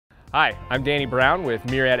Hi, I'm Danny Brown with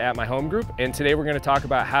Myriad at My Home Group, and today we're going to talk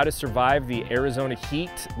about how to survive the Arizona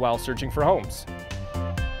heat while searching for homes.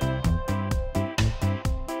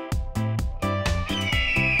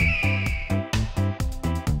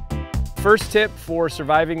 First tip for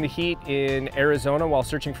surviving the heat in Arizona while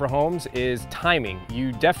searching for homes is timing.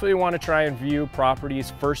 You definitely want to try and view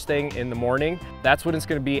properties first thing in the morning. That's when it's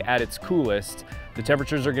going to be at its coolest. The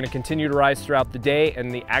temperatures are going to continue to rise throughout the day,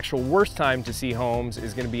 and the actual worst time to see homes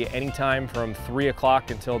is going to be any time from 3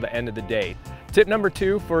 o'clock until the end of the day. Tip number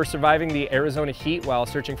 2 for surviving the Arizona heat while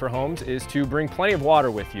searching for homes is to bring plenty of water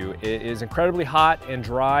with you. It is incredibly hot and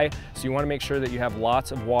dry, so you want to make sure that you have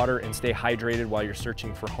lots of water and stay hydrated while you're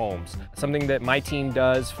searching for homes. Something that my team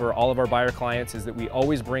does for all of our buyer clients is that we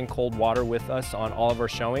always bring cold water with us on all of our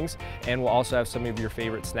showings, and we'll also have some of your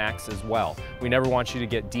favorite snacks as well. We never want you to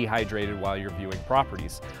get dehydrated while you're viewing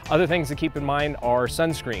properties. Other things to keep in mind are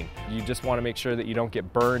sunscreen. You just want to make sure that you don't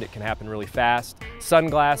get burned. It can happen really fast.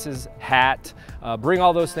 Sunglasses, hat, bring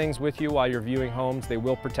all those things with you while you're viewing homes. They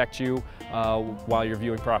will protect you while you're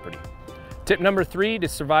viewing property. Tip number 3 to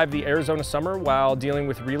survive the Arizona summer while dealing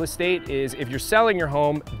with real estate is if you're selling your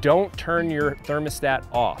home, don't turn your thermostat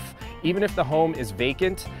off. Even if the home is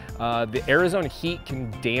vacant, the Arizona heat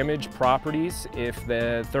can damage properties if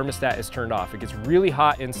the thermostat is turned off. It gets really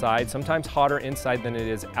hot inside, sometimes hotter inside than it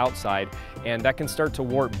is outside, and that can start to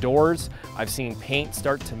warp doors. I've seen paint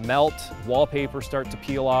start to melt, wallpaper start to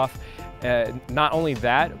peel off. Not only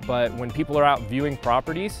that, but when people are out viewing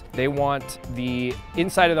properties, they want the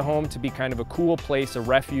inside of the home to be kind of a cool place, a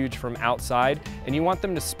refuge from outside, and you want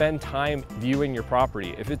them to spend time viewing your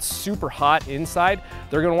property. If it's super hot inside,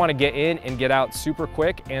 they're gonna wanna get in and get out super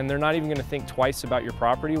quick, and they're not even gonna think twice about your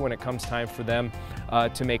property when it comes time for them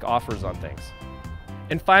to make offers on things.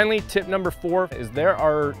 And finally, tip number 4 is there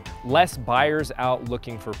are less buyers out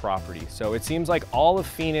looking for property. So it seems like all of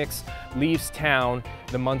Phoenix leaves town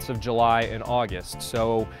the months of July and August.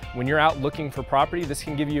 So when you're out looking for property, this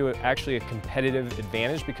can give you actually a competitive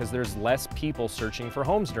advantage because there's less people searching for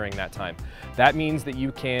homes during that time. That means that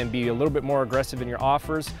you can be a little bit more aggressive in your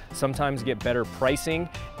offers, sometimes get better pricing,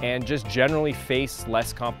 and just generally face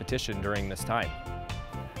less competition during this time.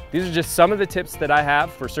 These are just some of the tips that I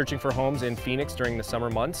have for searching for homes in Phoenix during the summer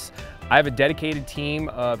months. I have a dedicated team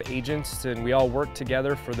of agents, and we all work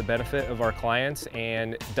together for the benefit of our clients,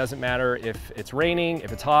 and it doesn't matter if it's raining,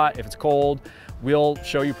 if it's hot, if it's cold, we'll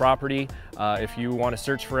show you property. If you want to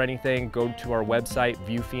search for anything, go to our website,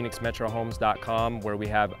 viewphoenixmetrohomes.com, where we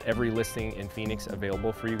have every listing in Phoenix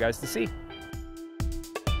available for you guys to see.